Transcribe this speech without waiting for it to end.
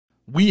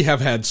We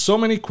have had so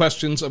many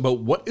questions about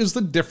what is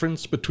the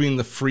difference between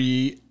the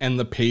free and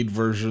the paid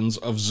versions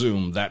of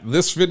Zoom that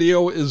this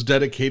video is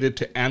dedicated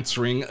to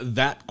answering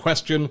that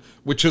question,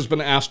 which has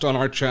been asked on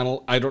our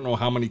channel I don't know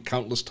how many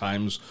countless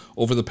times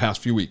over the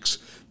past few weeks.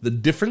 The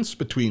difference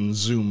between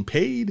Zoom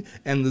paid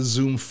and the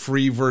Zoom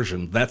free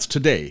version. That's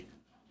today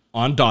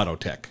on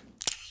Dottotech.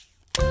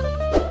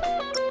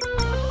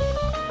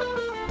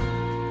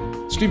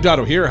 Steve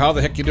Dotto here. How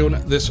the heck you doing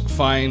this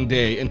fine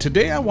day? And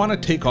today I want to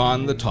take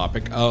on the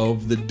topic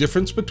of the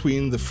difference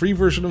between the free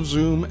version of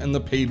Zoom and the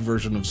paid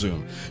version of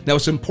Zoom. Now,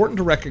 it's important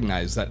to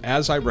recognize that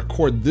as I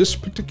record this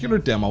particular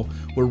demo,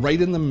 we're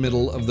right in the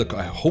middle of the,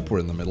 I hope we're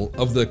in the middle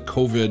of the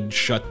COVID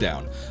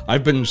shutdown.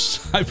 I've been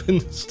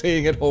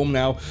staying at home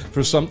now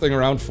for something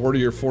around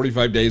 40 or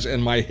 45 days,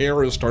 and my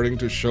hair is starting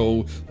to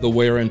show the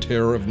wear and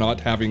tear of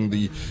not having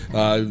the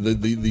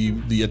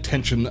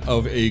attention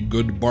of a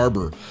good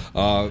barber.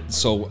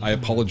 So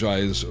I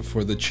apologize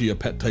for the Chia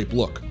Pet type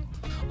look.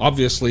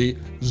 Obviously,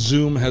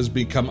 Zoom has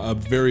become a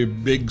very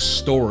big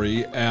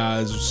story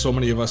as so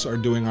many of us are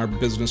doing our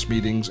business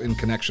meetings and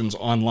connections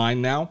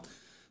online now.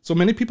 So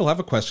many people have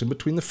a question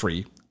between the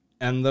free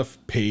and the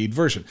paid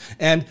version.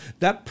 And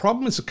that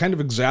problem is kind of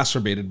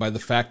exacerbated by the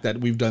fact that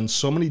we've done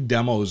so many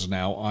demos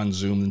now on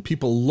Zoom, and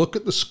people look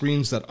at the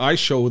screens that I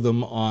show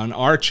them on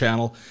our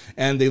channel,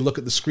 and they look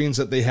at the screens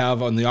that they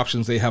have on the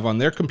options they have on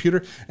their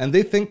computer, and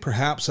they think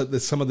perhaps that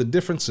some of the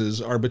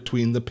differences are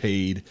between the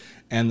paid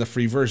and the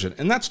free version.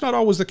 And that's not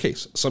always the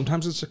case.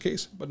 Sometimes it's the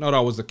case, but not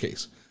always the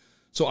case.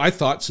 So I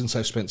thought, since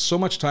I've spent so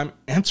much time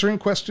answering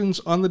questions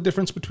on the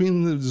difference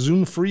between the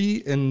Zoom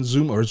Free and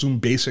Zoom, or Zoom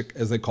Basic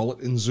as they call it,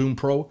 in Zoom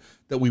Pro,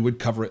 that we would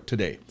cover it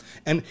today.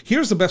 And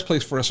here's the best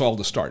place for us all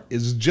to start,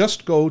 is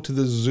just go to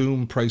the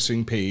Zoom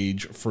pricing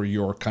page for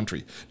your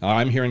country. Now,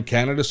 I'm here in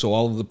Canada, so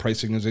all of the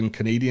pricing is in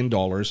Canadian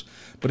dollars.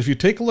 But if you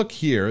take a look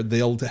here,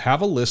 they'll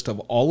have a list of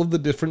all of the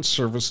different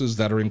services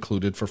that are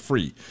included for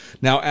free.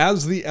 Now,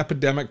 as the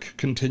epidemic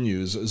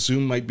continues,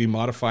 Zoom might be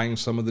modifying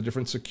some of the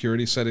different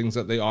security settings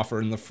that they offer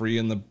in the free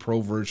and the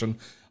pro version.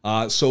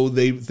 So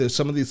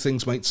some of these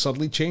things might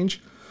subtly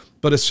change.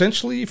 But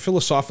essentially,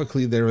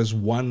 philosophically, there is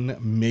one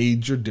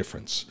major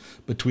difference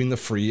between the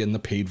free and the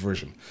paid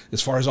version.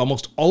 As far as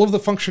almost all of the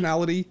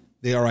functionality,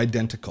 they are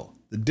identical.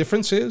 The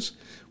difference is,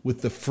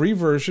 with the free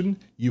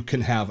version, you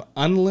can have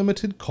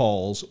unlimited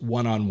calls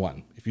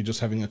one-on-one, if you're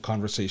just having a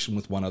conversation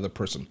with one other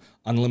person.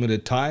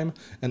 Unlimited time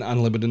and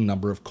unlimited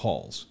number of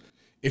calls.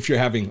 If you're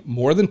having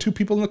more than two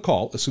people in the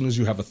call, as soon as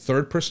you have a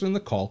third person in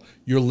the call,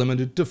 you're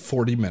limited to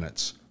 40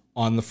 minutes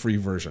on the free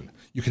version.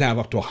 You can have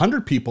up to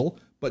 100 people,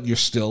 but you're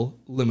still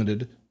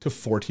limited to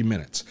 40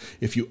 minutes.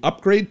 If you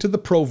upgrade to the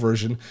pro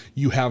version,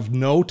 you have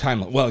no time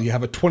limit. Well, you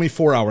have a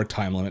 24-hour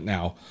time limit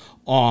now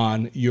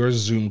on your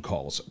Zoom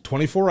calls.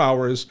 24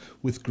 hours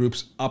with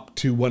groups up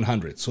to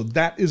 100. So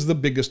that is the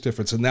biggest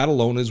difference, and that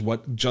alone is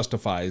what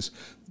justifies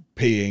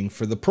paying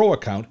for the pro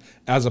account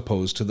as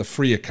opposed to the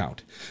free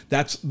account.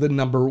 That's the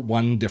number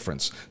one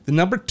difference. The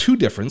number two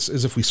difference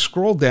is, if we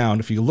scroll down,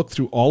 if you look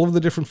through all of the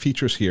different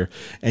features here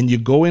and you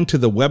go into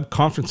the web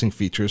conferencing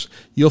features,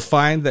 you'll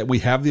find that we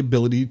have the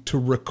ability to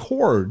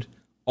record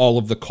all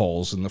of the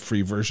calls in the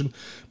free version,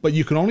 but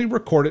you can only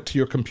record it to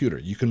your computer.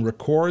 You can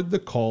record the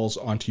calls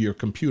onto your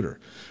computer.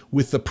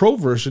 With the pro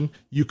version,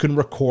 you can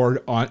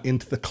record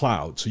into the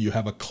cloud. So you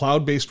have a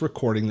cloud-based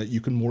recording that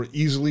you can more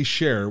easily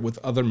share with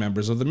other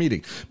members of the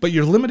meeting. But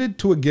you're limited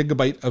to 1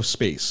 gigabyte of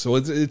space. So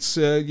it's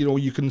you know,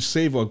 you can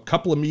save a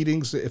couple of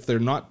meetings if they're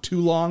not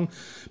too long,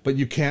 but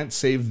you can't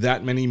save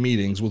that many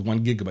meetings with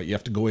 1 gigabyte. You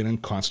have to go in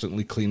and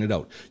constantly clean it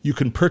out. You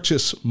can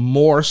purchase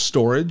more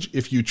storage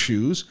if you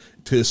choose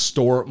to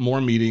store more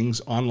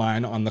meetings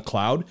online on the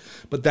cloud,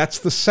 but that's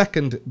the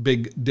second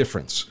big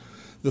difference.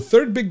 The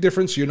third big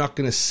difference you're not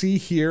going to see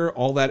here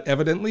all that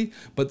evidently,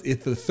 but the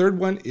third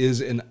one is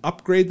an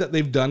upgrade that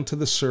they've done to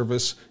the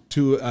service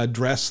to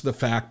address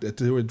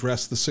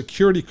the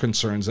security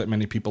concerns that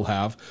many people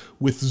have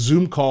with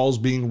Zoom calls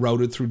being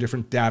routed through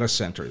different data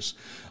centers.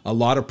 A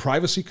lot of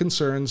privacy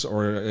concerns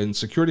and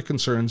security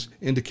concerns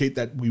indicate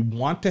that we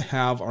want to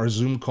have our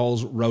Zoom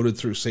calls routed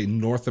through, say,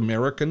 North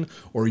American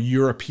or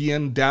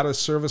European data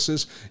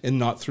services and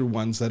not through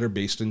ones that are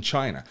based in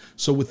China.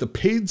 So with the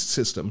paid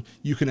system,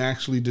 you can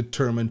actually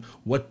determine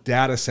what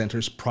data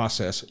centers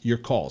process your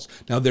calls.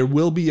 Now, there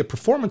will be a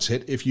performance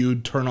hit if you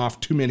turn off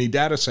too many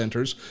data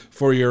centers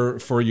for your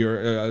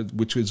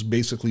which is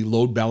basically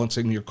load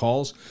balancing your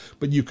calls,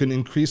 but you can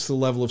increase the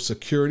level of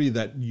security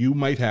that you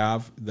might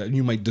have, that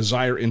you might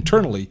desire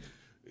internally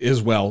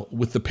as well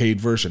with the paid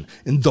version.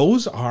 And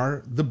those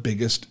are the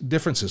biggest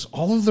differences.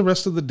 All of the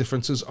rest of the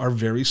differences are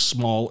very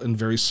small and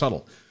very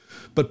subtle.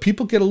 But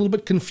people get a little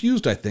bit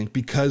confused, I think,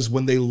 because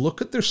when they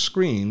look at their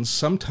screens,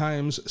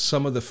 sometimes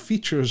some of the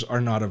features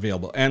are not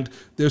available. And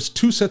there's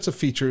two sets of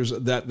features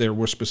that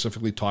we're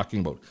specifically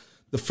talking about.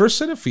 The first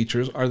set of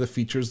features are the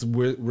features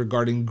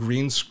regarding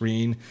green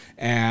screen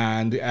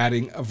and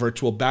adding a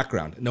virtual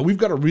background. Now we've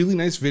got a really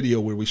nice video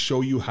where we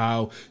show you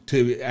how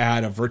to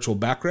add a virtual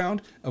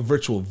background, a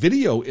virtual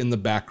video in the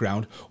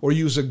background, or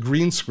use a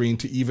green screen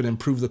to even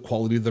improve the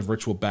quality of the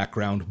virtual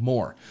background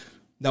more.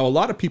 Now, a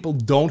lot of people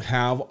don't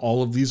have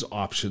all of these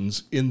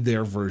options in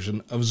their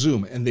version of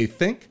Zoom, and they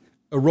think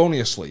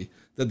erroneously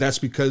that that's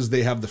because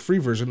they have the free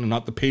version and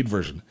not the paid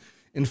version.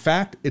 In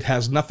fact, it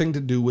has nothing to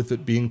do with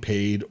it being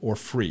paid or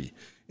free.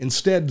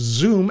 Instead,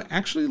 Zoom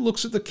actually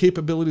looks at the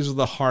capabilities of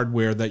the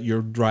hardware that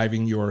you're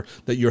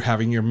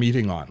having your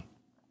meeting on.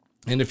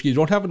 And if you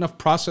don't have enough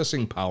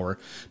processing power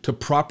to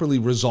properly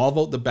resolve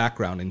out the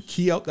background and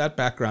key out that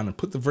background and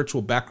put the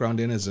virtual background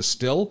in as a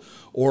still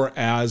or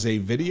as a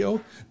video,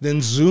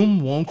 then Zoom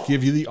won't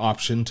give you the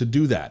option to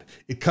do that.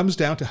 It comes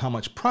down to how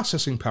much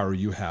processing power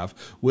you have,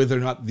 whether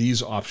or not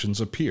these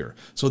options appear.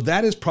 So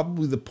that is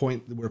probably the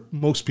point where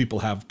most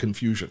people have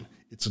confusion.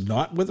 It's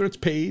not whether it's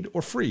paid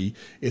or free,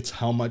 it's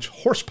how much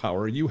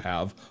horsepower you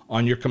have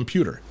on your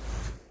computer.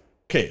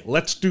 Okay,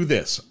 let's do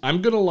this.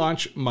 I'm going to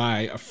launch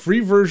my free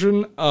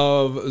version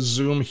of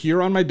Zoom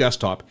here on my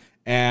desktop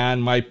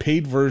and my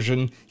paid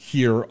version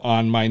here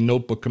on my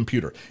notebook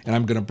computer. And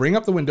I'm going to bring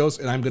up the windows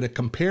and I'm going to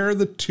compare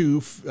the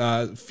two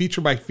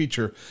feature by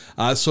feature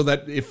so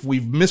that if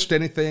we've missed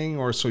anything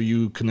or so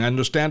you can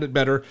understand it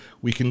better,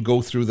 we can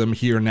go through them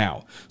here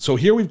now. So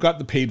here we've got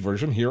the paid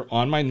version here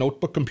on my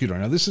notebook computer.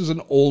 Now this is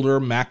an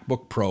older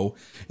MacBook Pro,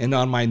 and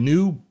on my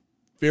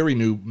very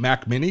new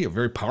Mac Mini, a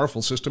very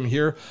powerful system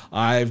here,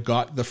 I've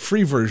got the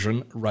free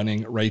version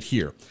running right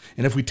here.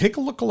 And if we take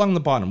a look along the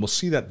bottom, we'll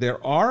see that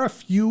there are a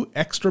few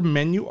extra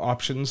menu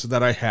options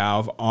that I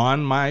have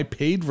on my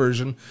paid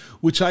version,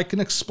 which I can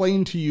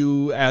explain to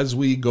you as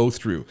we go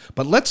through.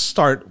 But let's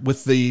start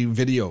with the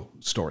video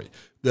story.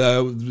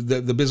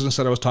 The business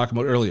that I was talking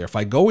about earlier. If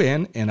I go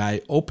in and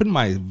I open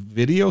my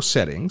video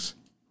settings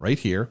right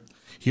here,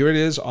 here it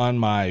is on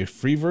my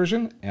free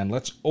version, and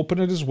let's open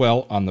it as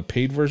well on the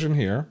paid version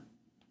here.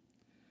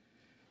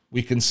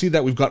 We can see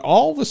that we've got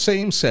all the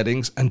same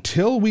settings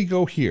until we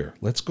go here.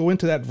 Let's go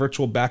into that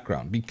virtual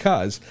background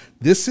because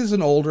this is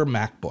an older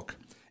MacBook.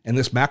 And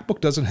this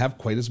MacBook doesn't have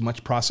quite as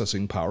much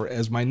processing power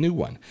as my new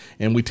one.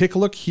 And we take a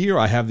look here,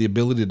 I have the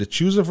ability to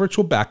choose a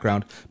virtual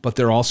background, but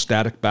they're all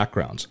static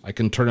backgrounds. I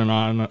can turn it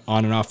on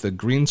and off the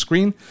green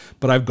screen,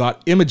 but I've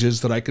got images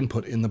that I can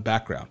put in the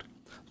background.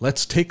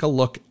 Let's take a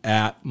look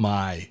at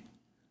my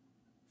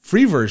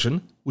free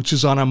version, which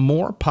is on a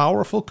more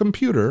powerful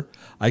computer.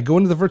 I go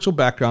into the virtual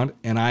background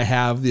and I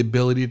have the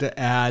ability to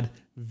add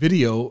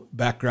video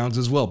backgrounds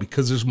as well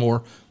because there's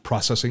more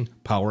processing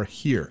power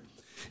here.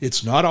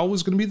 It's not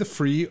always going to be the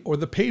free or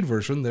the paid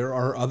version. There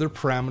are other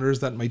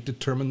parameters that might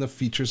determine the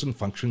features and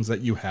functions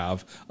that you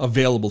have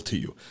available to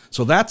you.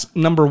 So that's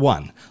number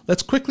one.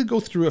 Let's quickly go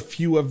through a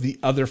few of the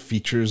other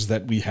features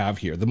that we have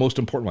here, the most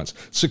important ones.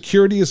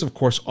 Security is, of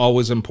course,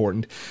 always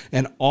important,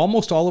 and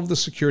almost all of the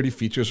security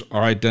features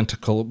are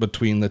identical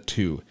between the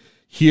two.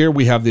 Here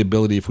we have the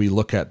ability, if we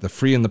look at the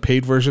free and the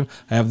paid version,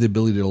 I have the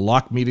ability to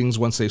lock meetings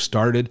once they've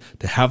started,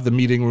 to have the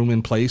meeting room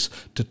in place,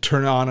 to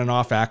turn on and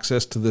off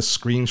access to the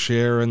screen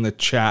share and the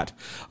chat,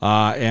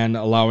 and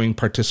allowing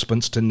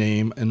participants to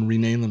name and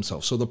rename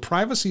themselves. So the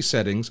privacy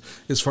settings,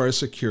 as far as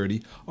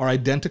security, are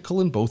identical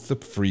in both the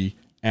free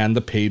and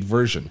the paid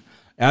version.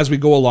 As we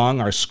go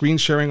along, our screen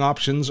sharing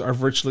options are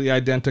virtually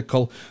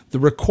identical. The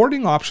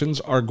recording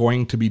options are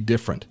going to be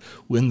different.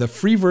 In the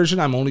free version,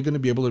 I'm only going to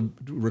be able to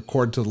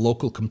record to the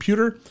local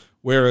computer,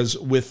 whereas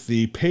with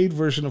the paid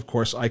version, of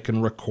course, I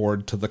can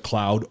record to the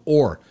cloud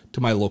or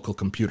to my local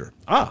computer.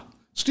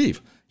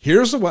 Steve,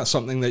 here's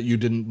something that you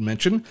didn't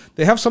mention.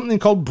 They have something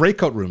called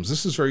breakout rooms.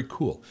 This is very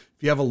cool.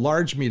 If you have a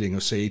large meeting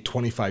of, say,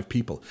 25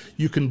 people,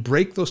 you can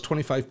break those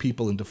 25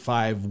 people into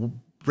 5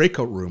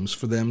 breakout rooms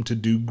for them to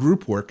do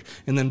group work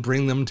and then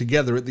bring them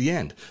together at the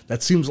end.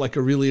 That seems like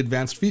a really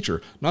advanced feature.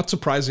 Not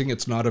surprising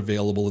it's not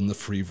available in the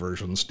free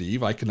version,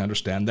 Steve. I can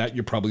understand that,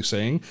 you're probably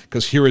saying,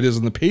 because here it is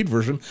in the paid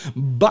version,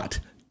 but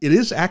it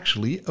is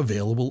actually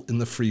available in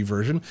the free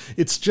version.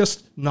 It's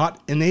just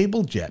not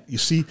enabled yet. You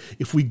see,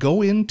 if we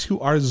go into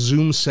our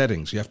Zoom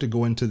settings, you have to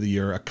go into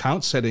your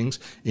account settings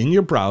in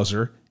your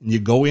browser, and you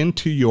go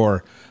into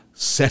your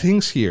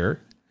settings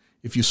here.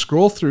 If you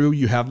scroll through,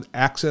 you have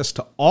access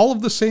to all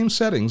of the same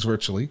settings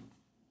virtually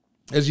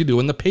as you do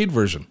in the paid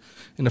version.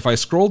 And if I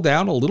scroll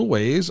down a little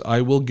ways,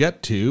 I will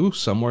get to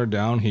somewhere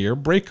down here,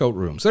 breakout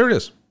rooms. There it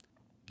is.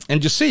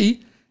 And you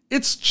see,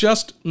 it's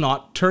just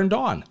not turned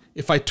on.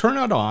 If I turn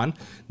it on,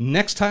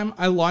 next time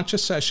I launch a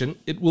session,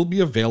 it will be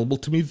available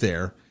to me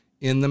there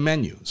in the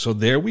menu. So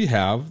there we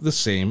have the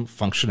same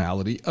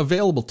functionality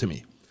available to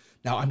me.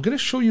 Now I'm going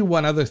to show you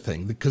one other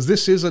thing, because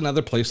this is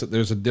another place that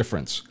there's a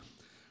difference.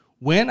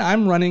 When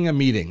I'm running a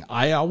meeting,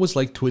 I always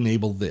like to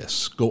enable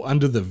this. Go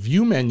under the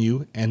View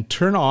menu and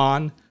turn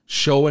on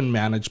Show and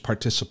Manage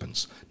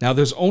Participants. Now,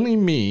 there's only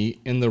me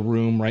in the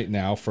room right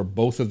now for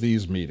both of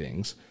these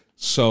meetings.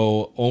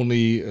 So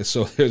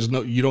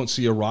you don't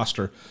see a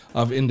roster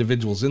of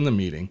individuals in the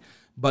meeting.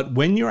 But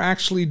when you're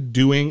actually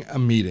doing a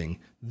meeting,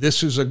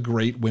 this is a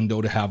great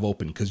window to have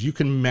open because you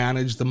can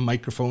manage the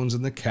microphones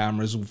and the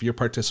cameras of your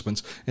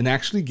participants and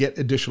actually get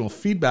additional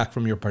feedback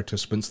from your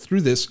participants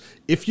through this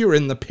if you're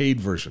in the paid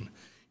version.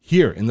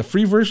 Here in the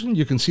free version,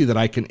 you can see that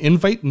I can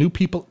invite new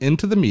people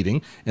into the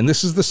meeting, and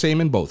this is the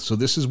same in both. So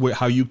this is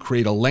how you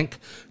create a link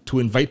to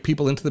invite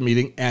people into the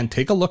meeting. And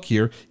take a look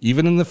here,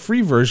 even in the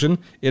free version,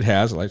 it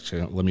has,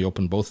 let me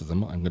open both of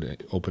them. I'm going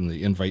to open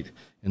the invite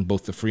in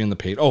both the free and the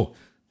paid. Oh,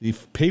 the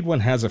paid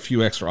one has a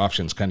few extra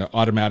options, kind of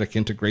automatic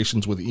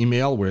integrations with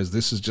email, whereas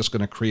this is just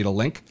going to create a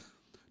link.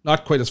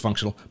 Not quite as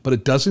functional, but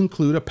it does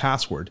include a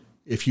password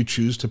if you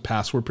choose to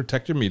password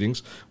protect your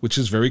meetings, which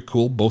is very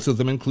cool. Both of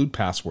them include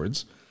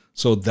passwords.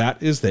 So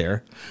that is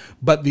there.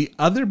 But the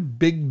other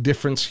big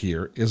difference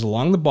here is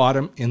along the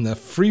bottom in the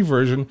free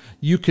version,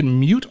 you can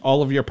mute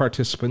all of your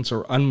participants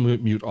or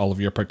unmute all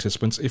of your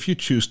participants if you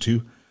choose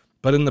to.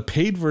 But in the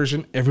paid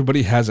version,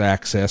 everybody has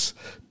access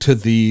to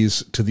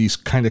these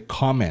kind of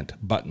comment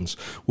buttons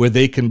where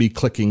they can be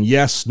clicking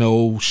yes,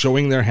 no,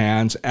 showing their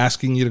hands,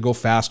 asking you to go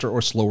faster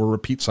or slower,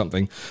 repeat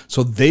something.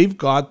 So they've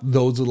got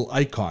those little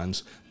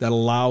icons that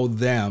allow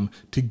them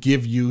to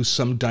give you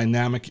some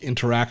dynamic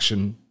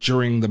interaction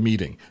during the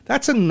meeting.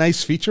 That's a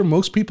nice feature.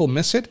 Most people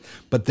miss it,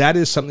 but that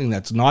is something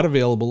that's not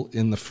available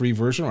in the free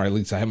version, or at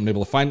least I haven't been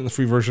able to find it in the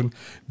free version,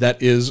 that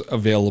is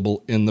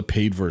available in the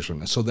paid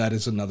version. So that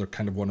is another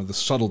kind of one of the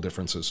subtle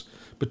differences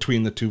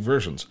between the two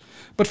versions.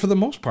 But for the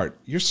most part,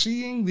 you're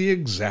seeing the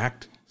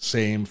exact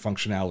same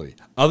functionality.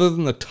 Other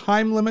than the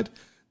time limit,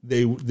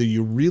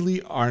 you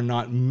really are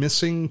not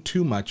missing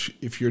too much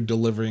if you're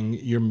delivering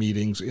your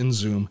meetings in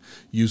Zoom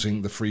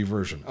using the free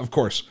version. Of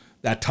course,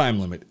 that time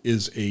limit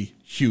is a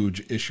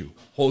huge issue.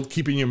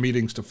 Keeping your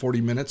meetings to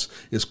 40 minutes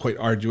is quite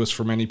arduous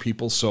for many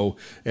people. So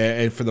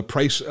for the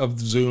price of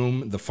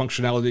Zoom, the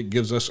functionality it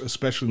gives us,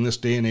 especially in this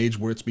day and age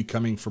where it's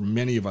becoming, for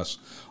many of us,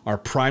 our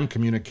prime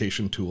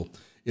communication tool,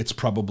 it's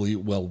probably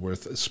well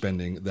worth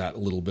spending that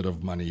little bit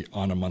of money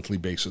on a monthly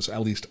basis.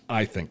 At least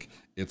I think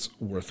it's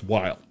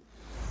worthwhile.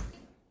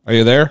 Are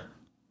you there?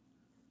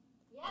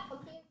 Yeah,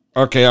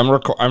 okay. I'm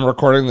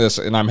recording this,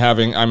 and I'm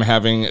having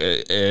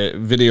a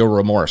video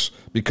remorse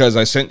because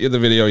I sent you the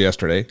video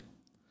yesterday,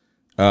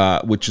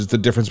 which is the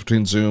difference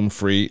between Zoom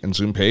free and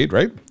Zoom paid,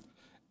 right?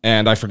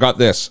 And I forgot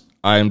this.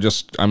 I'm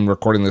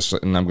recording this,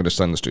 and I'm going to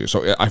send this to you.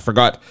 So I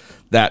forgot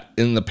that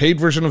in the paid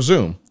version of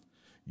Zoom,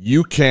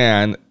 you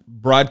can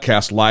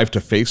broadcast live to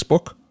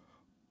Facebook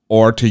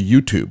or to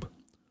YouTube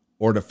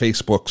or to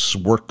Facebook's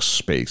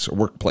workspace or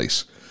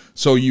workplace.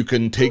 So you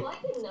can take... Oh,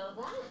 I didn't know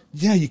that.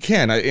 Yeah, you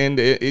can.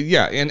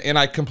 And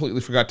I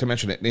completely forgot to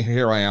mention it. And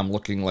here I am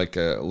looking like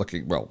I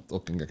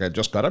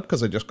just got up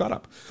because I just got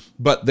up.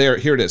 But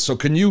here it is. So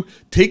can you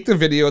take the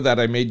video that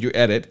I made you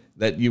edit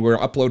that you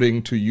were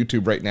uploading to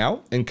YouTube right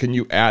now, and can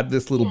you add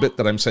this little bit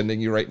that I'm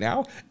sending you right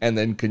now? And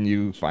then can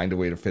you find a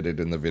way to fit it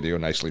in the video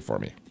nicely for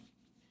me?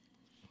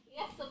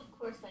 Yes, of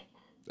course I can.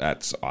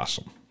 That's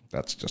awesome.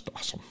 That's just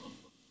awesome.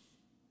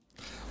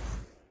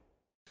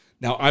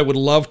 Now, I would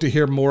love to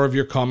hear more of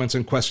your comments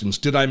and questions.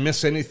 Did I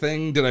miss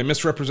anything? Did I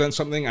misrepresent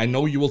something? I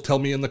know you will tell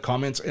me in the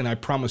comments, and I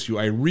promise you,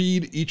 I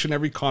read each and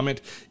every comment,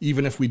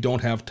 even if we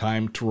don't have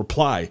time to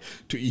reply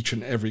to each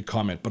and every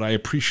comment. But I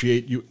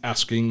appreciate you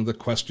asking the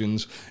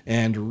questions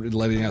and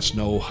letting us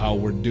know how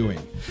we're doing.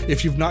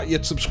 If you've not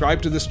yet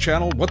subscribed to this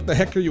channel, what the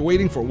heck are you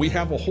waiting for? We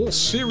have a whole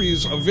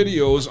series of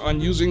videos on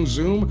using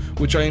Zoom,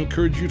 which I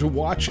encourage you to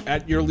watch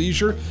at your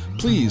leisure.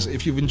 Please,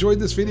 if you've enjoyed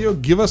this video,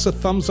 give us a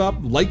thumbs up,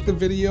 like the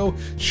video,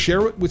 share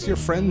it with your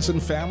friends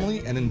and family,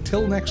 and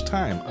until next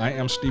time, I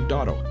am Steve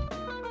Dotto.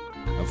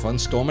 Have fun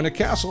storming a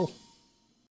castle.